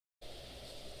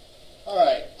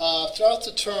Throughout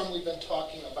the term, we've been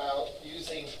talking about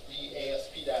using the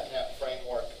ASP.NET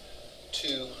framework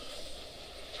to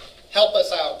help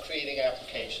us out creating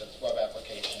applications, web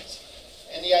applications.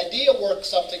 And the idea works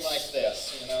something like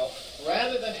this,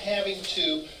 rather than having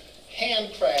to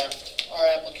handcraft our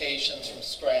applications from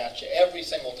scratch every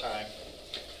single time,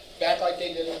 back like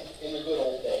they did in the good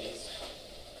old days.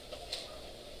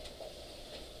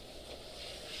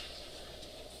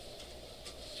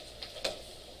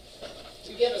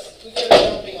 We get a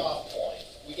jumping off point.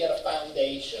 We get a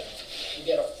foundation. We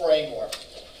get a framework.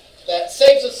 That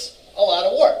saves us a lot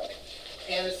of work.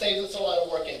 And it saves us a lot of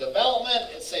work in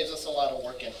development. It saves us a lot of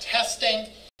work in testing.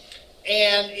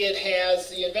 And it has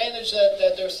the advantage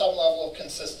that there's some level of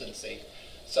consistency.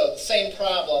 So the same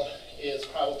problem is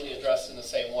probably addressed in the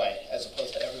same way, as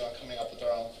opposed to everyone coming up with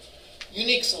their own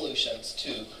unique solutions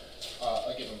to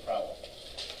a given problem.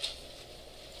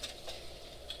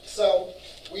 So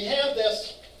we have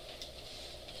this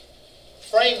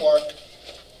framework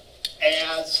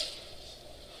as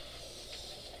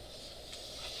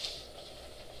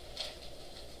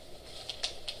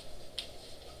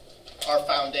our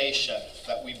foundation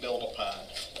that we build upon.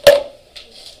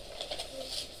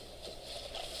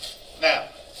 Now,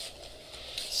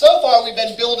 so far we've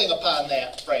been building upon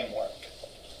that framework.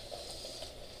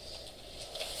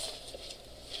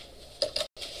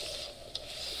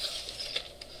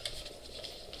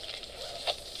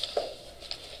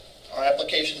 Our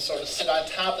applications sort of sit on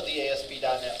top of the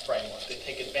ASP.NET framework. They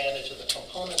take advantage of the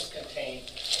components contained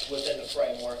within the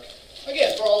framework.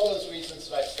 Again, for all those reasons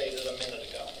that I stated a minute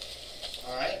ago.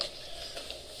 All right?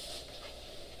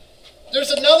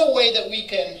 There's another way that we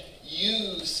can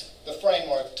use the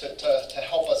framework to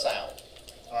help us out.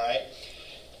 All right?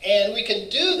 And we can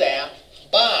do that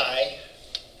by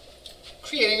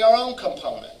creating our own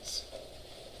components.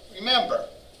 Remember,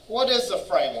 what is a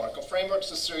framework? A framework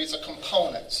is a series of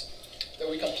components that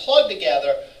we can plug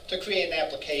together to create an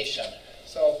application.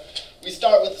 So we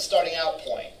start with the starting out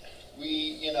point.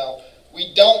 We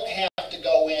don't have to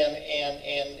go in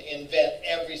and invent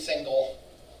every single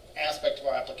aspect of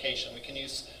our application. We can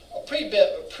use a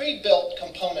pre-built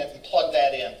component and plug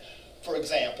that in, for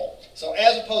example. So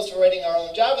as opposed to writing our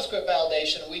own JavaScript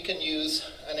validation, we can use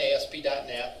an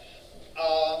ASP.NET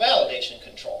validation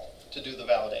control to do the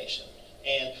validation.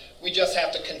 And we just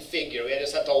have to configure. We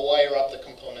just have to wire up the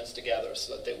components together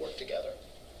so that they work together.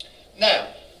 Now,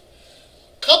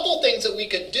 a couple things that we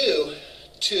could do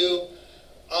to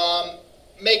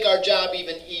make our job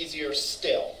even easier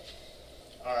still.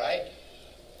 All right.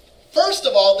 First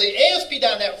of all, the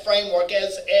ASP.NET framework,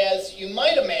 as you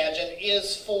might imagine,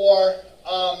 is for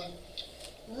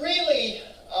really,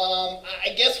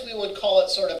 I guess we would call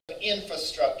it sort of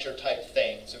infrastructure type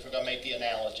things, if we're going to make the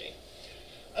analogy.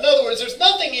 In other words, there's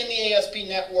nothing in the ASP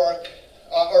network,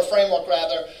 or framework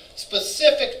rather,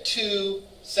 specific to,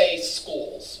 say,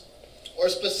 schools, or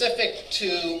specific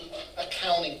to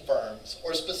accounting firms,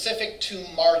 or specific to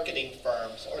marketing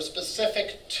firms, or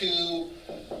specific to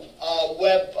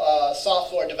web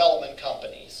software development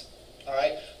companies. All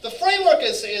right? The framework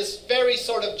is very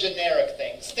sort of generic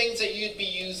things that you'd be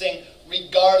using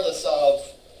regardless of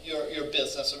your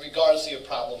business, or regardless of your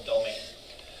problem domain.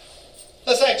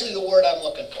 That's actually the word I'm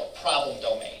looking for, problem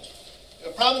domain.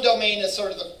 The problem domain is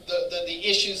sort of the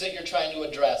issues that you're trying to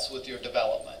address with your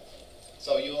development.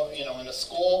 So in a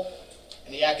school,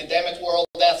 in the academic world,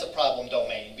 that's a problem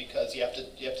domain because you have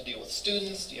to deal with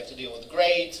students, you have to deal with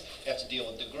grades, you have to deal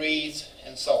with degrees,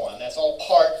 and so on. That's all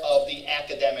part of the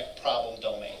academic problem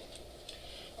domain.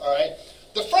 All right?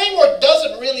 The framework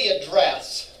doesn't really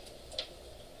address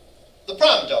the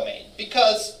problem domain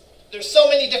because there's so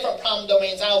many different problem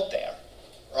domains out there,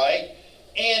 right?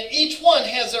 And each one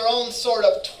has their own sort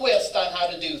of twist on how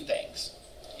to do things.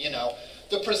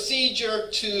 The procedure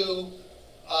to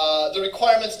the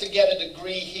requirements to get a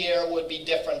degree here would be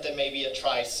different than maybe a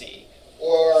Tri-C.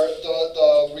 Or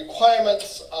the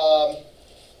requirements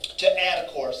to add a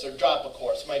course or drop a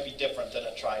course might be different than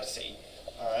a Tri-C.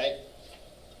 All right?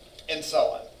 And so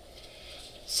on.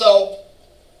 So,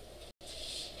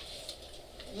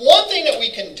 one thing that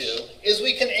we can do is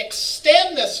we can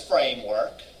extend this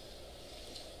framework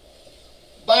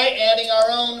by adding our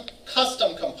own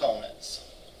custom components.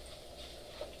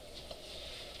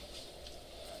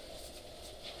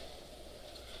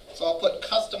 So I'll put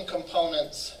custom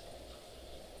components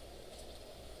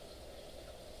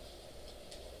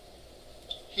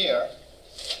here.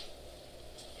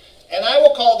 And I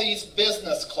will call these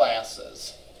business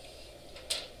classes,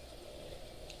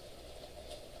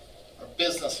 or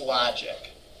business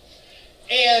logic.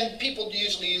 And people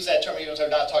usually use that term because they're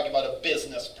not talking about a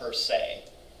business per se,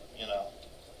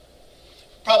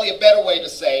 probably a better way to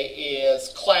say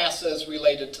is classes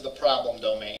related to the problem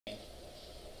domain.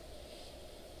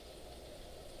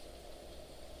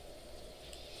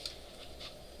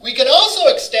 We can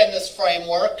also extend this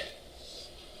framework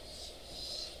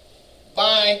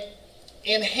by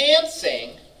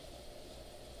enhancing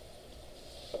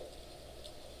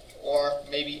or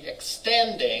maybe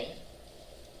extending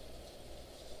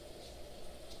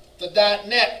the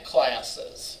 .NET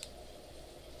classes.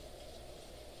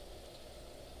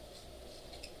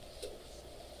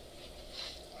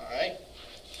 All right.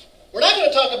 We're not going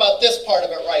to talk about this part of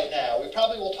it right now. We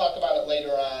probably will talk about it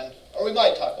later on, or we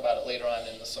might talk about it later on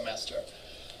in the semester.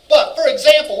 But, for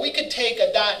example, we could take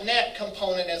a .NET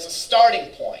component as a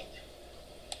starting point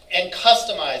and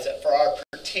customize it for our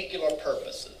particular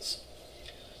purposes.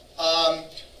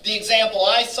 The example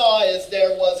I saw is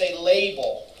there was a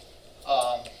label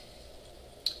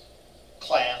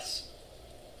class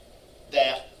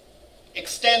that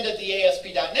extended the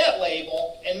ASP.NET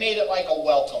label and made it like a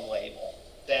welcome label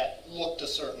that looked a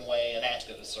certain way and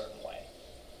acted a certain way.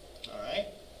 All right?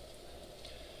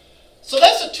 So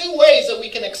that's the two ways that we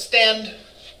can extend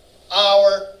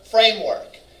our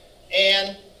framework.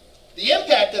 And the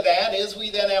impact of that is we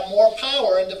then have more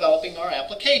power in developing our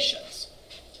applications.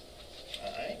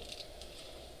 All right?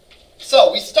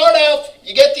 So we start out,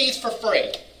 you get these for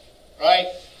free, right?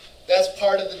 That's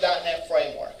part of the .NET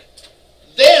framework.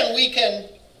 Then we can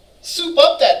soup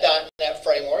up that .NET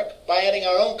framework by adding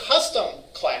our own custom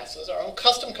classes, our own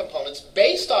custom components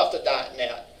based off the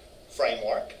 .NET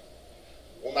framework.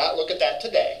 We'll not look at that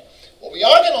today. What we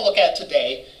are going to look at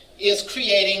today is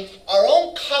creating our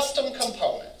own custom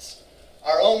components,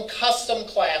 our own custom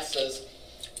classes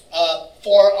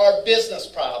for our business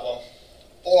problem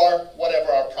or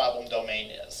whatever our problem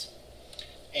domain is.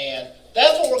 And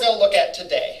that's what we're going to look at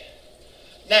today.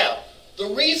 Now, the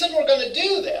reason we're going to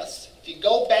do this, if you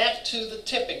go back to the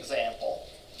tip example,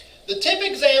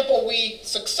 we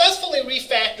successfully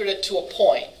refactored it to a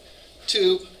point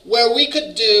to where we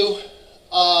could do,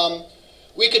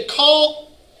 we could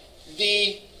call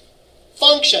the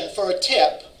function for a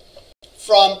tip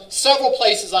from several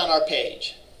places on our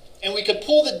page. And we could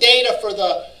pull the data for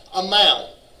the amount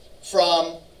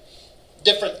from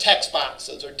different text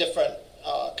boxes or different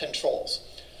controls.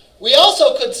 We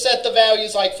also could set the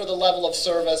values like for the level of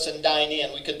service and dine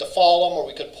in. We could default them or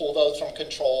we could pull those from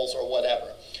controls or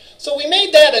whatever. So we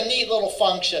made that a neat little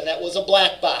function that was a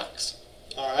black box.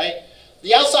 All right?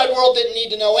 The outside world didn't need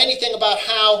to know anything about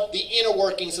how the inner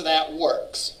workings of that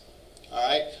works. All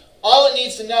right? All it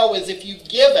needs to know is if you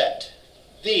give it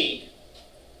the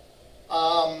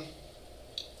amount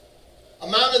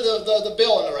of the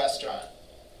bill in the restaurant,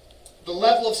 the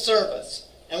level of service,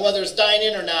 and whether it's dine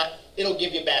in or not, it'll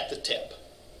give you back the tip.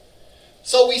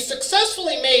 So we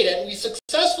successfully made it, and we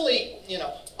successfully,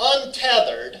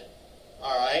 untethered,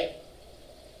 all right,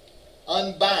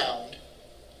 unbound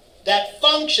that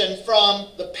function from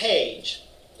the page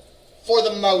for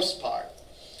the most part.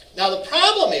 Now the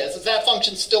problem is that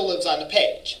function still lives on the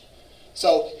page.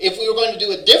 So if we were going to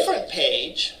do a different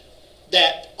page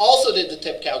that also did the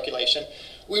tip calculation,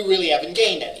 we really haven't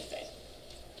gained anything.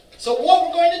 So what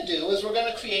we're going to do is we're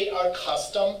going to create our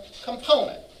custom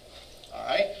component. All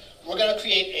right? We're going to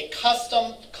create a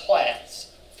custom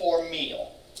class for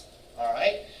meal. All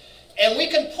right? And we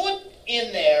can put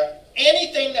in there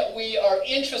anything that we are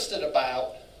interested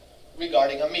about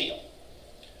regarding a meal.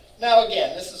 Now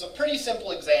again, this is a pretty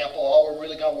simple example. All we're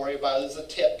really going to worry about is a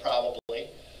tip probably.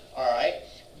 All right?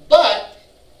 But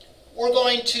we're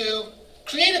going to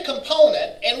create a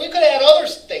component, and we could add other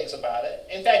things about it.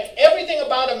 In fact, everything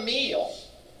about a meal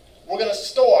we're going to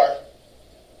store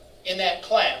in that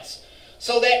class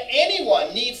so that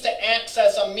anyone needs to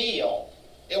access a meal,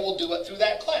 it will do it through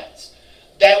that class.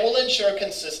 That will ensure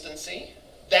consistency.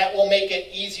 That will make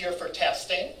it easier for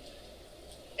testing,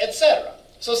 etc.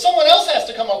 So someone else has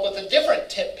to come up with a different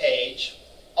tip page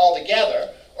altogether,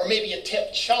 or maybe a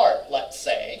tip chart, let's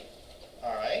say.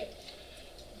 All right?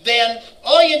 Then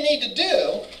all you need to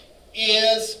do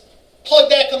is plug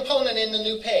that component in the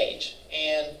new page,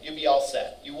 and you'll be all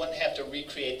set. You wouldn't have to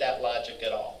recreate that logic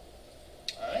at all.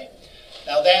 All right?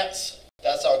 Now that's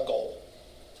our goal.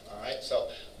 All right? So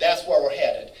that's where we're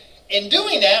headed. In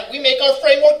doing that, we make our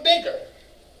framework bigger,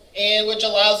 and which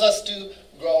allows us to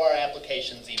grow our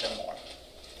applications even more.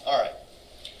 All right.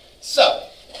 So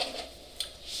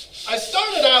I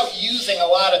started out using a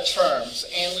lot of terms,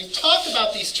 and we've talked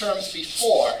about these terms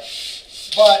before,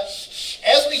 but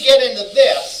as we get into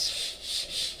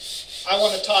this, I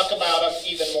want to talk about them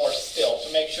even more still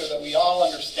to make sure that we all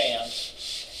understand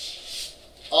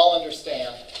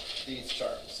these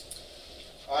terms.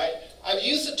 All right? I've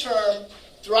used the term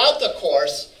throughout the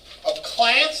course of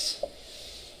class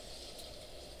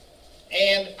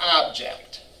and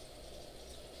object.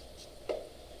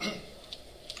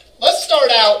 Let's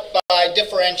start out by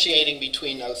differentiating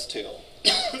between those two.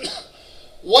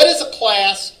 What is a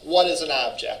class? What is an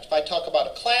object? If I talk about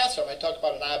a class or if I talk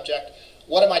about an object,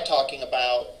 what am I talking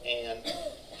about and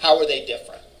how are they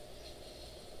different?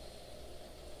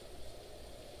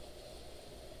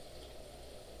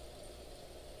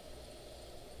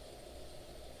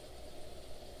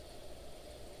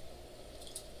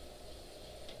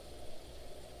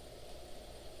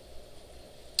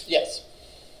 Yes?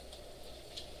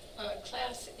 A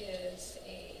class is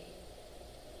a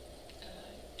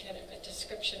kind of a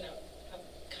description of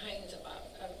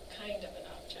kind of an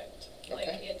object, like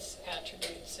its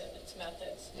attributes and its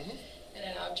methods. Mm-hmm. And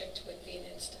an object would be an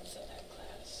instance of that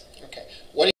class. Okay.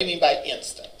 What do you mean by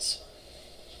instance?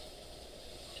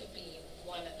 It would be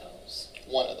one of those.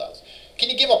 One of those. Can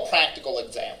you give a practical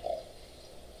example?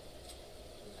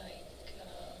 Like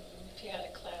if you had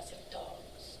a class of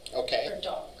dogs. Okay. Or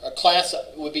dog. A class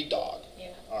would be dog.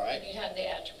 Yeah. All right. And you had the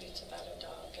attributes about a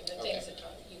dog and the things a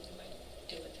dog you might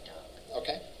do with the dog.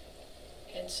 Okay.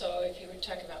 And so if you were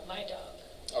talking about my dog,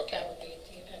 that would be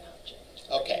an object.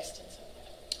 Okay. An instance of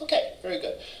that. Okay, very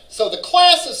good. So the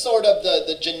class is sort of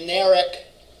the generic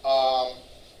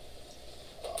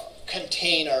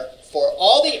container for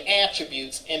all the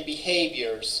attributes and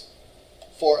behaviors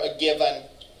for a given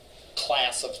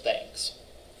class of things,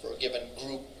 for a given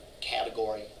group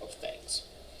category of things.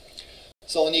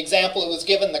 So in the example it was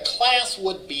given, the class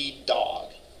would be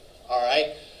dog. All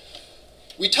right.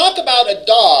 We talk about a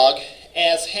dog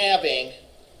as having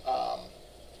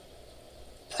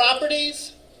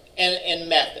properties and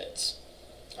methods.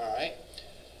 All right.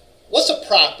 What's a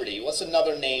property? What's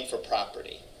another name for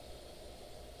property?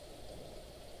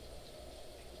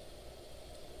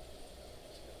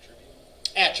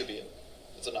 Attribute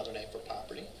is another name for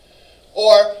property.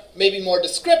 Or maybe more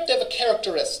descriptive, a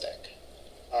characteristic.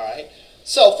 All right.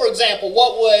 So, for example,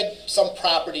 what would some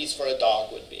properties for a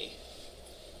dog would be?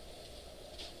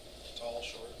 Tall,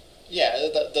 short. Yeah,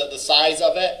 the size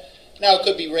of it. Now, it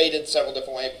could be rated several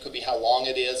different ways. It could be how long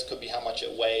it is. It could be how much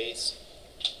it weighs.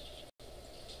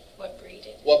 What breed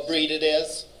it is. What breed it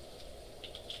is.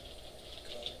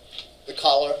 The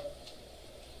color.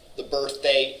 The birth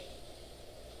date.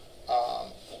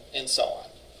 And so on.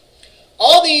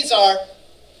 All these are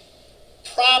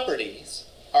properties,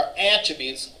 are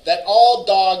attributes that all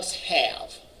dogs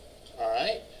have. All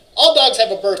right? All dogs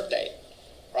have a birth date.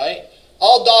 Right?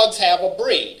 All dogs have a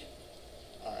breed.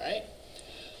 All right?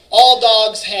 All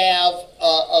dogs have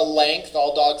a length.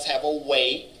 All dogs have a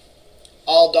weight.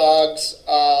 All dogs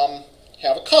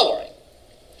have a coloring.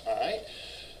 All right?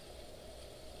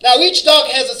 Now, each dog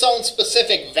has its own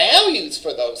specific values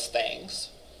for those things.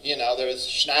 You know, there's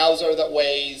Schnauzer that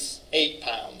weighs 8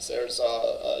 pounds. There's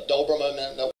a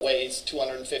Doberman that weighs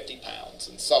 250 pounds,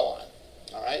 and so on.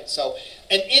 All right? So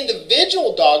an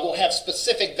individual dog will have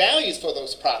specific values for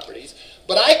those properties,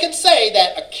 but I can say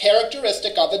that a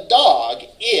characteristic of a dog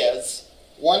is,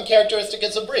 one characteristic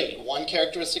is a breed, one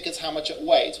characteristic is how much it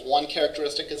weighs, one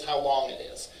characteristic is how long it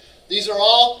is. These are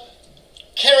all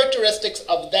characteristics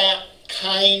of that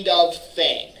kind of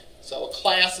thing. So a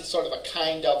class is sort of a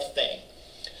kind of thing.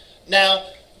 Now,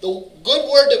 the good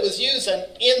word that was used, an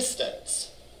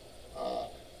instance,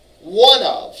 one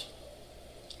of,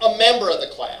 a member of the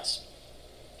class.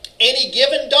 Any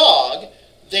given dog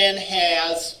then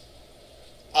has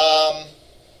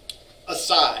a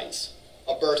size,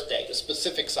 a birth date, a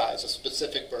specific size, a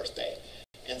specific birth date,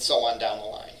 and so on down the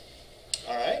line.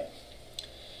 All right?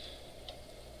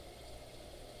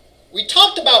 We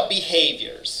talked about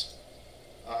behaviors.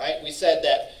 All right? We said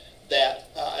that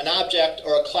an object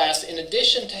or a class, in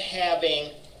addition to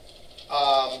having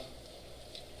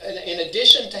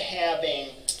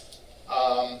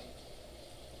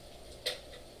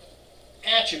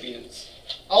attributes,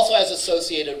 also has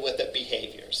associated with it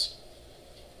behaviors.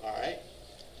 All right.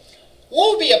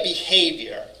 What would be a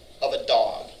behavior of a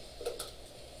dog?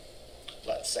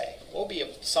 Let's say, what would be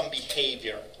some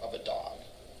behavior of a dog?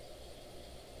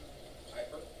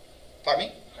 Hyper. Pardon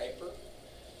me? Hyper.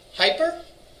 Hyper?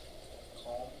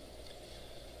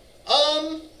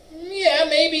 Calm. Yeah,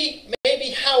 maybe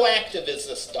how active is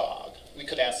this dog? We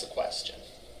could ask the question.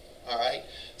 All right?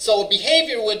 So a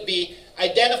behavior would be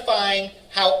identifying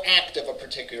how active a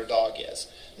particular dog is.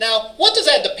 Now, what does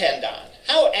that depend on?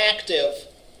 How active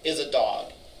is a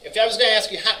dog? If I was going to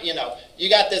ask you, you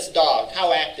got this dog,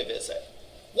 how active is it?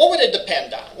 What would it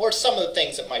depend on? What are some of the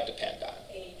things it might depend on?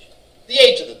 Age. The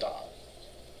age of the dog.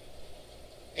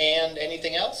 And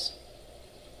anything else?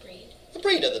 Breed. The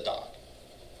breed of the dog.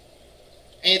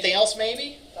 Anything else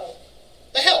maybe? Oh.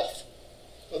 The health,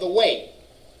 or the weight,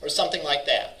 or something like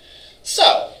that.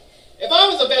 So, if I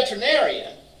was a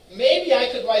veterinarian, maybe I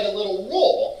could write a little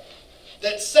rule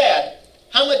that said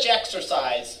how much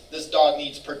exercise this dog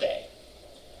needs per day.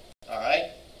 All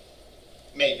right?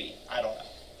 Maybe. I don't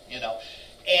know.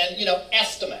 And,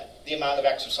 estimate the amount of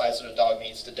exercise that a dog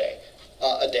needs a day.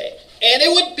 And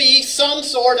it would be some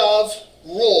sort of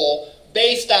rule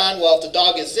based on, well, if the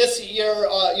dog is this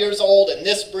years old and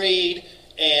this breed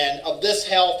and of this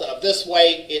health and of this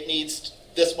weight, it needs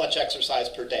this much exercise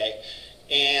per day.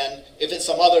 And if it's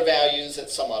some other values,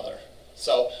 it's some other.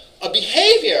 So a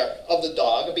behavior of the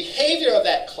dog, a behavior of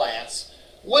that class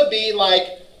would be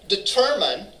like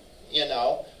determine,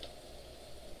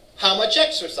 how much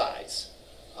exercise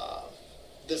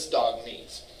this dog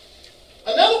needs.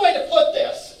 Another way to put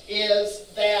this is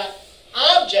that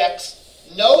objects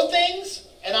know things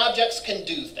and objects can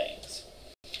do things.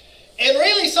 And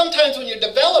really sometimes when you're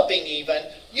developing even,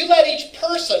 you let each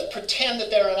person pretend that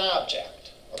they're an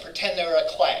object or pretend they're a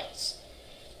class.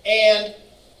 And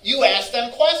you ask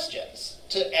them questions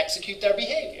to execute their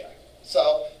behavior.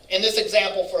 So in this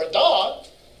example for a dog,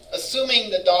 assuming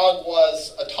the dog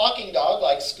was a talking dog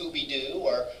like Scooby-Doo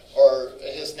or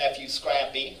his nephew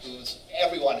Scrappy, who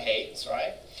everyone hates,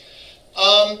 right?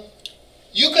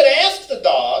 You could ask the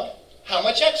dog, how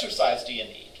much exercise do you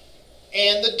need?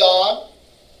 And the dog,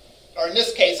 or in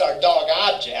this case our dog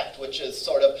object, which is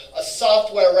sort of a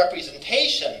software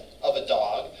representation of a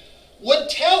dog, would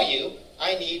tell you,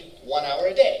 I need 1 hour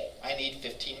a day, I need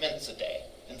 15 minutes a day,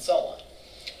 and so on.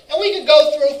 And we could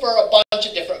go through for a bunch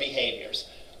of different behaviors.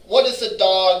 What is the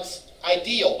dog's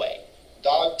ideal weight?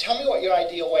 Dog, tell me what your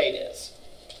ideal weight is.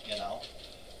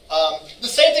 The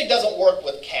same thing doesn't work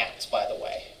with cats, by the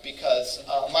way, because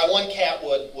my one cat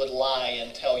would lie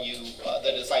and tell you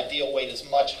that his ideal weight is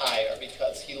much higher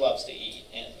because he loves to eat.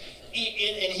 And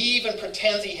he even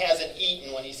pretends he hasn't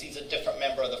eaten when he sees a different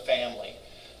member of the family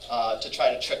to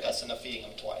try to trick us into feeding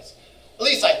him twice. At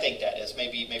least I think that is.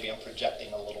 Maybe I'm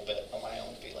projecting a little bit of my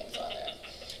own feelings on that.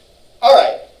 All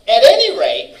right. At any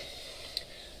rate,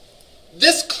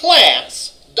 this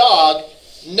class, dog,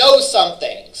 knows some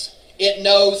things. It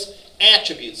knows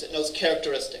attributes. It knows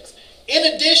characteristics. In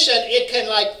addition, it can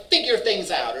figure things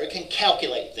out, or it can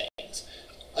calculate things.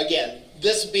 Again,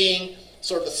 this being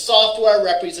sort of a software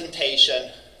representation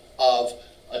of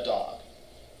a dog.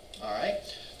 All right?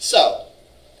 So,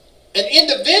 an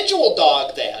individual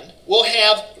dog then will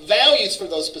have values for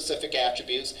those specific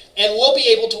attributes, and will be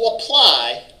able to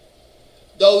apply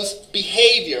those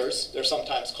behaviors, they're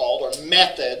sometimes called, or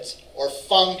methods, or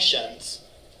functions,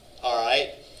 all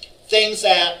right, things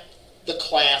that the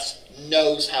class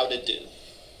knows how to do,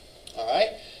 all right?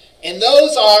 And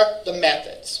those are the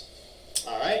methods,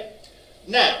 all right?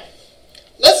 Now,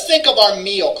 let's think of our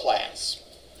meal class,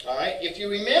 all right? If you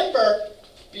remember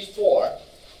before,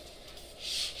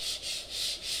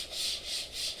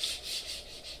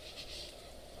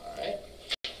 all right,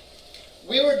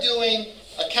 we were doing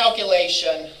a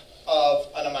calculation of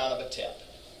an amount of a tip.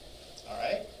 All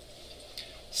right?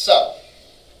 So,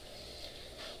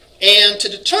 and to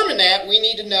determine that, we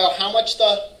need to know how much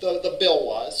the bill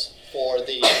was for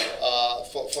the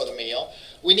meal.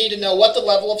 We need to know what the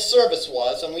level of service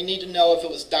was, and we need to know if it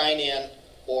was dine-in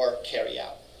or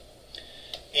carry-out.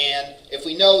 And if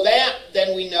we know that,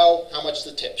 then we know how much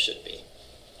the tip should be.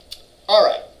 All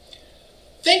right.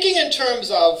 Thinking in terms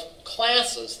of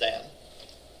classes then,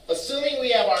 assuming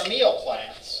we have our meal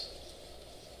class,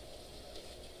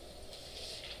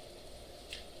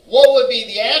 what would be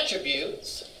the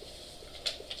attributes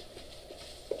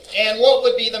and what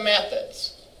would be the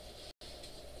methods?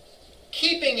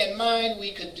 Keeping in mind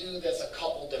we could do this a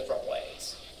couple different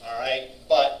ways, all right?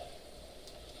 But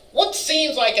what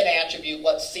seems like an attribute,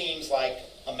 what seems like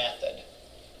a method?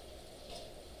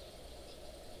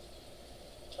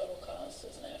 Total cost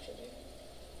is an attribute.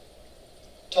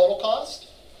 Total cost?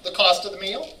 The cost of the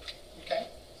meal? Okay.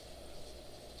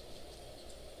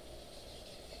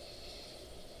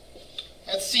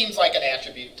 That seems like an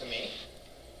attribute to me.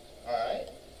 All right.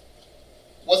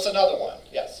 What's another one?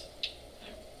 Yes?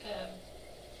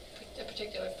 A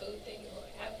particular food that you will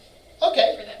have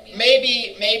okay. for that meal.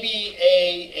 Maybe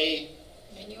a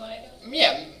menu item?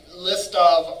 Yeah, list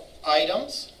of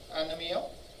items on the meal.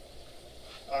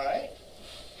 All right.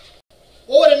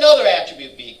 What would another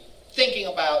attribute be? Thinking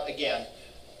about, again,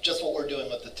 just what we're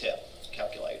doing with the tip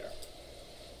calculator.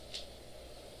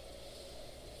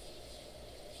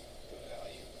 The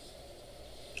value.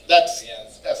 That's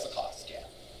Yes. that's the cost, yeah.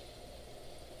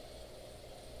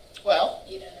 Well,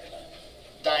 Eat in or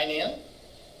dine in,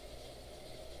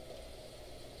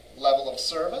 level of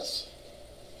service,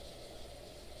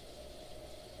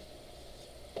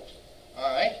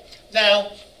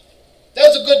 Now, that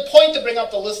was a good point to bring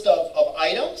up the list of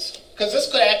items, because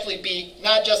this could actually be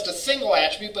not just a single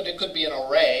attribute, but it could be an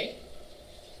array.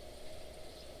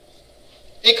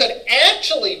 It could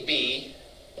actually be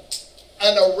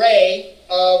an array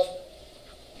of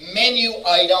menu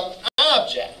item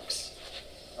objects,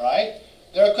 right?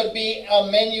 There could be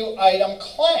a menu item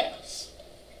class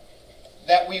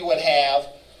that we would have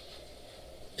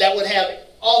that would have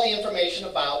all the information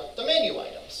about the menu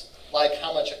items, like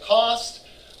how much it costs,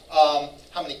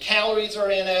 how many calories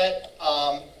are in it,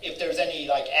 if there's any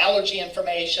like allergy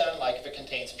information, like if it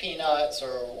contains peanuts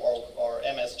or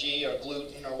MSG or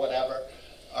gluten or whatever.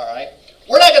 All right,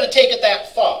 we're not going to take it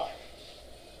that far.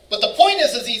 But the point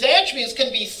is these attributes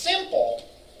can be simple,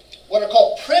 what are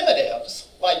called primitives,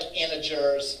 like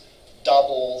integers,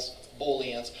 doubles,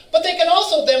 booleans. But they can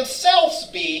also themselves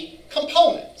be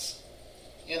components.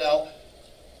 You know,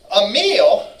 a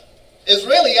meal is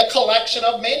really a collection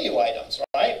of menu items,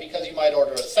 right? Because you might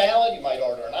order a salad, you might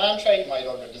order an entree, you might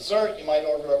order a dessert, you might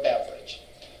order a beverage.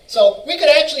 So we could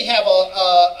actually have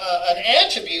an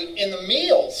attribute in the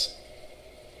meals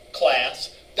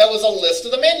class that was a list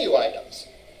of the menu items,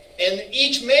 and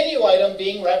each menu item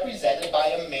being represented by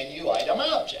a menu item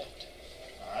object.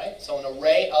 All right, so an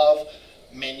array of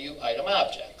menu item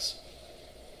objects.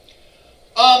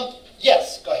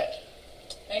 Yes, go ahead.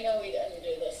 I know we didn't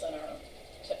do this in our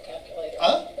tip calculator,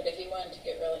 but if you wanted to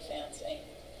get really fancy,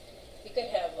 you could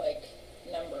have like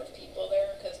number of people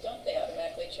there, because don't they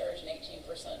automatically charge an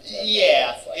 18%?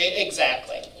 Yeah, like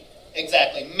exactly.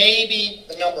 Exactly. Maybe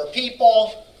the number of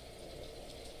people.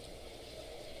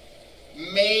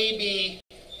 Maybe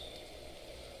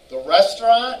the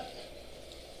restaurant,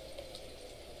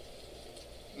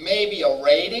 maybe a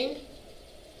rating.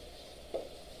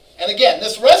 And again,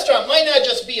 this restaurant might not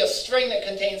just be a string that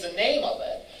contains the name of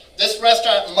it. This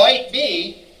restaurant might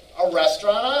be a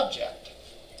restaurant object.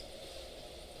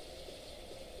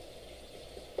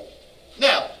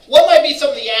 Now, what might be some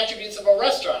of the attributes of a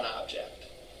restaurant object?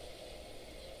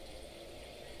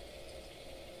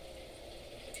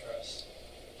 Address.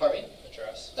 Pardon me?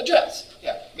 Address. Address,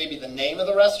 yeah. Maybe the name of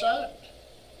the restaurant,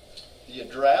 the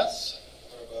address,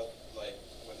 What about, like,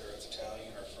 whether it's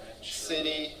Italian or French?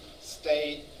 city,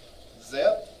 state,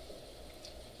 zip,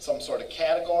 some sort of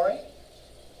category,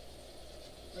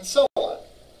 and so on.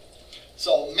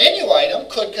 So menu item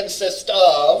could consist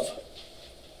of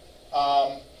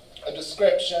a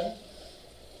description,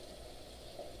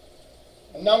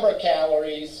 a number of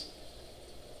calories,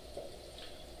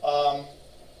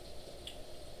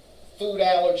 food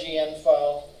allergy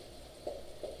info,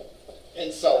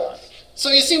 and so on. So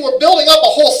you see, we're building up a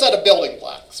whole set of building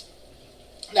blocks.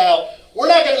 Now, we're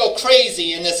not going to go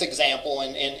crazy in this example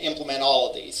and implement all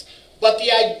of these. But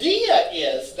the idea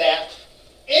is that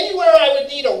anywhere I would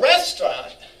need a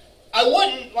restaurant, I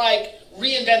wouldn't like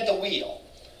reinvent the wheel.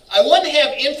 I wouldn't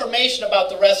have information about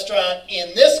the restaurant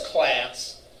in this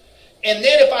class, and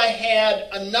then if I had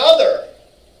another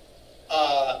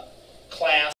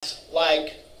class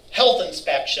like health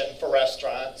inspection for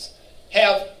restaurants,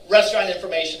 have restaurant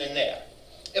information in there.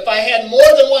 If I had more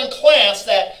than one class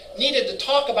that needed to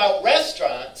talk about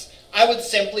restaurants, I would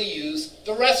simply use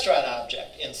the restaurant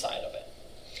object inside of it.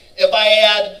 If I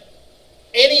had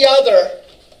any other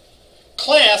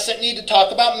class that needed to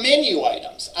talk about menu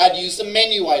items, I'd use the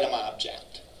menu item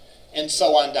object, and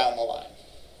so on down the line.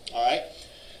 All right?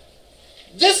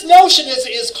 This notion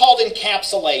is called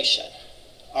encapsulation.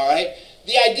 All right?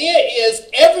 The idea is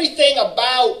everything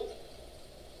about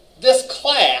this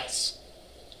class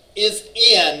is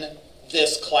in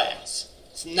this class.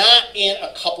 It's not in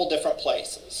a couple different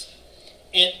places.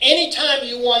 And anytime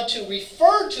you want to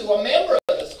refer to a member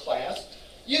of this class,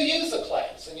 you use a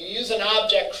class, and you use an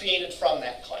object created from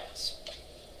that class.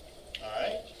 All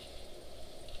right?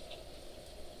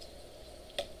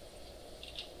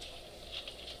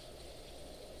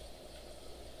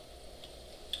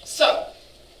 So,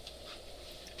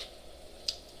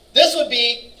 this would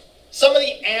be some of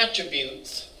the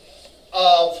attributes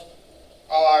of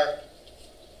our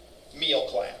meal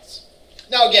class.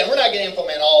 Now again, we're not going to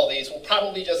implement all of these. We'll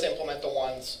probably just implement the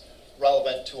ones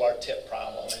relevant to our tip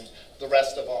problem, and the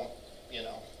rest of them, you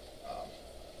know,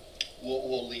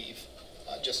 we'll leave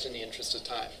just in the interest of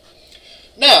time.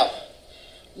 Now,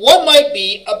 what might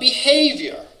be a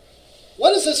behavior?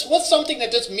 What is this? What's something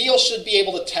that this meal should be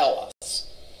able to tell us?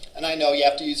 And I know you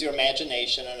have to use your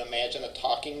imagination and imagine a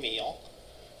talking meal.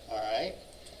 All right.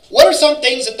 What are some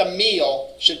things that the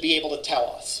meal should be able to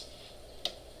tell us?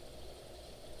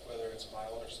 Whether it's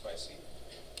mild or spicy.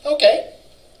 Okay,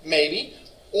 maybe.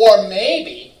 Or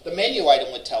maybe the menu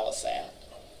item would tell us that.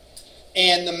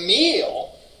 And the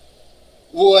meal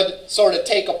would sort of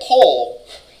take a poll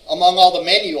among all the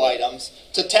menu items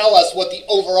to tell us what the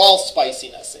overall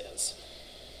spiciness is.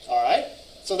 All right?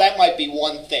 So that might be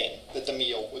one thing that the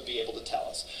meal would be able to tell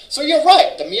us. So you're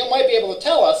right, the meal might be able to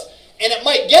tell us, and it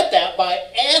might get that by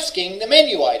asking the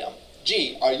menu item,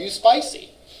 gee, are you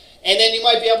spicy? And then you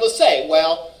might be able to say,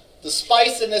 well, the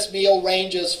spice in this meal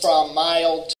ranges from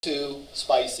mild to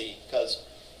spicy, because,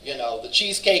 you know, the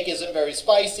cheesecake isn't very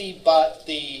spicy, but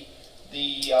the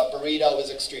burrito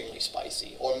is extremely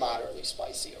spicy, or moderately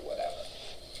spicy, or whatever.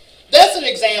 That's an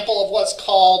example of what's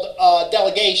called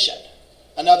delegation.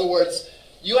 In other words,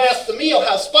 you ask the meal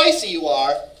how spicy you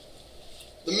are,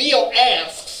 the meal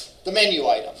asks the menu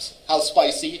items, how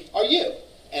spicy are you?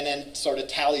 And then sort of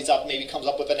tallies up, maybe comes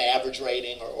up with an average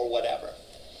rating or whatever.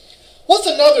 What's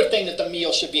another thing that the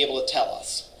meal should be able to tell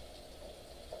us?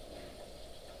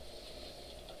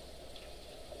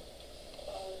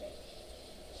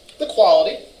 The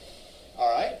quality.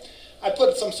 All right. I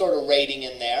put some sort of rating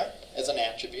in there as an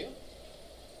attribute.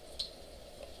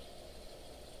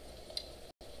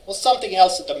 Well, something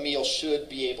else that the meal should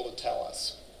be able to tell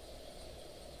us.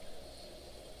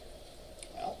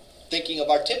 Well, thinking of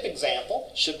our tip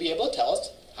example, should be able to tell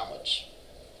us how much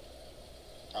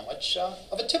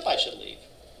of a tip I should leave.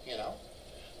 You know,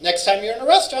 next time you're in a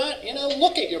restaurant, you know,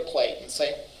 look at your plate and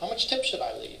say, how much tip should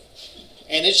I leave?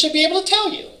 And it should be able to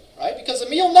tell you, right? Because the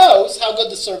meal knows how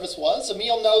good the service was. The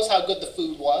meal knows how good the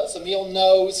food was. The meal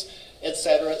knows, et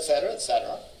cetera, et cetera, et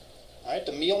cetera. All right,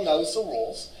 the meal knows the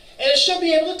rules. And it should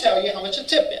be able to tell you how much a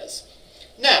tip is.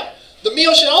 Now, the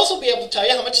meal should also be able to tell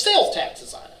you how much sales tax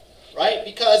is on it, right?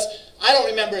 Because I don't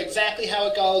remember exactly how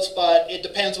it goes, but it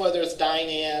depends whether it's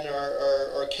dine-in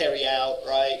or carry-out,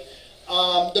 right?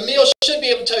 The meal should be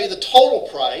able to tell you the total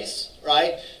price,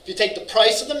 right? If you take the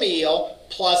price of the meal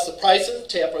plus the price of the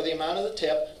tip, or the amount of the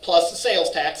tip, plus the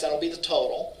sales tax, that'll be the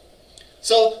total.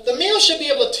 So the meal should be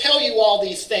able to tell you all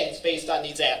these things based on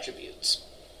these attributes.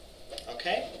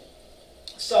 Okay?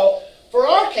 So for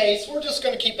our case, we're just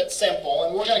going to keep it simple,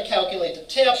 and we're going to calculate the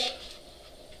tip.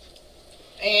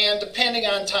 And depending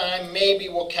on time, maybe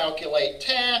we'll calculate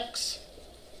tax,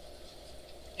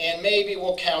 and maybe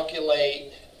we'll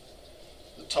calculate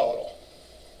the total.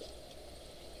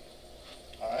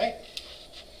 All right.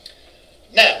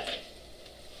 Now,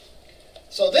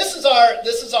 so this is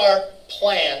our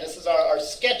plan. This is our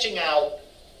sketching out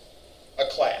a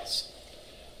class.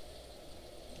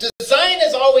 Design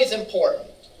is always important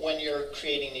when you're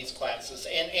creating these classes,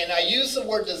 and I use the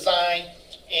word design,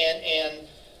 and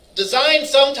design,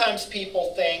 sometimes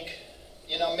people think,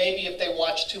 you know, maybe if they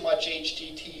watch too much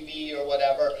HGTV or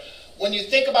whatever, when you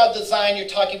think about design, you're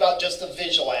talking about just the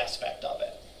visual aspect of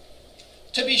it.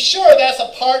 To be sure, that's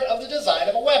a part of the design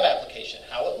of a web application,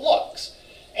 how it looks.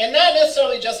 And not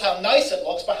necessarily just how nice it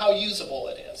looks, but how usable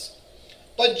it is.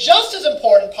 But just as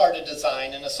important part of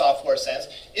design in a software sense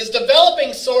is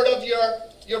developing sort of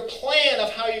your plan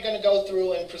of how you're going to go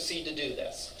through and proceed to do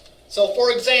this. So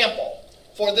for example,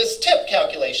 for this tip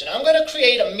calculation, I'm going to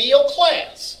create a meal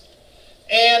class.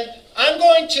 And I'm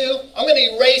going to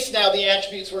erase now the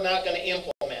attributes we're not going to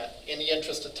implement in the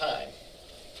interest of time.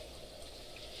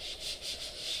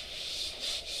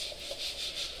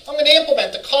 I'm going to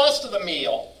implement the cost of the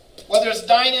meal, whether it's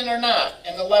dine-in or not,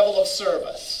 and the level of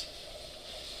service.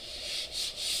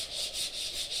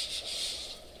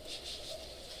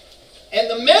 And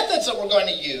the methods that we're going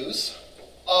to use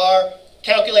are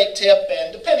calculate tip,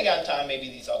 and depending on time, maybe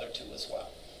these other two as well.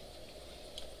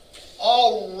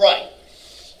 All right.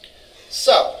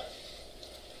 So,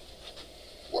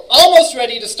 we're almost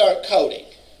ready to start coding.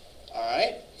 All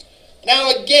right.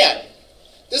 Now again,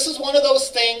 this is one of those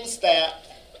things that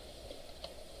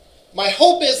my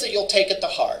hope is that you'll take it to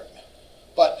heart.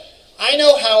 But I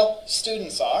know how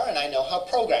students are, and I know how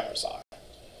programmers are.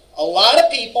 A lot of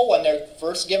people, when they're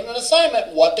first given an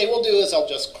assignment, what they will do is they'll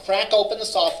just crack open the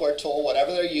software tool,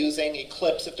 whatever they're using,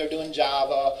 Eclipse if they're doing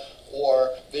Java,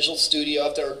 or Visual Studio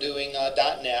if they're doing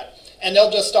 .NET, and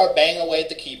they'll just start banging away at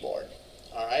the keyboard.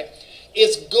 All right?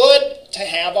 It's good to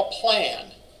have a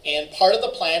plan, and part of the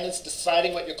plan is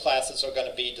deciding what your classes are going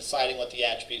to be, deciding what the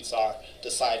attributes are,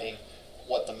 deciding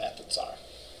what the methods are.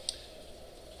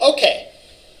 Okay.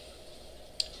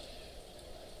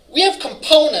 We have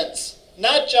components,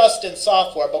 not just in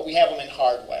software, but we have them in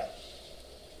hardware.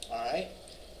 All right?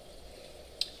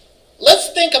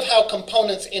 Let's think of how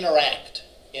components interact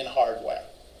in hardware.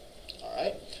 All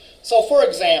right? So for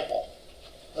example,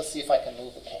 let's see if I can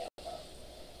move the camera.